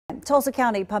Tulsa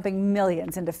County pumping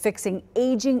millions into fixing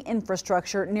aging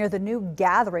infrastructure near the new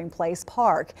Gathering Place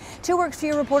Park. 2 Works for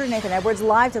You reporter Nathan Edwards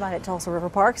live tonight at Tulsa River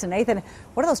Parks. And Nathan,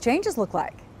 what do those changes look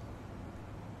like?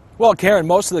 Well, Karen,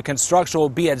 most of the construction will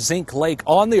be at Zink Lake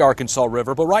on the Arkansas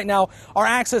River, but right now our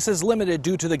access is limited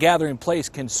due to the Gathering Place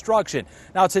construction.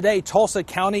 Now today, Tulsa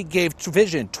County gave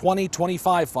Vision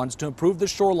 2025 funds to improve the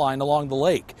shoreline along the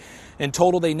lake. In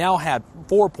total, they now have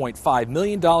 $4.5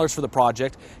 million for the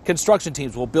project. Construction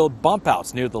teams will build bump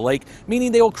outs near the lake,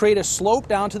 meaning they will create a slope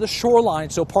down to the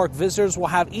shoreline so park visitors will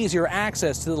have easier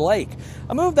access to the lake.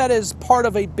 A move that is part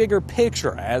of a bigger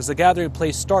picture as the Gathering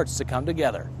Place starts to come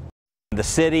together. The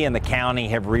city and the county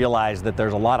have realized that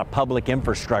there's a lot of public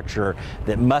infrastructure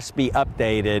that must be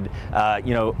updated,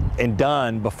 and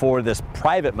done before this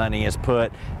private money is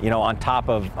put, on top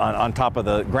of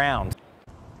the ground.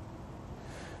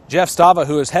 Jeff Stava,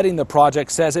 who is heading the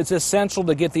project, says it's essential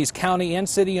to get these county and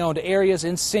city-owned areas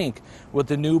in sync with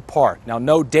the new park. Now,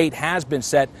 no date has been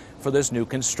set for this new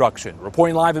construction.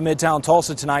 Reporting live in Midtown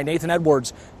Tulsa tonight, Nathan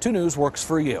Edwards, 2 News Works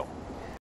for You.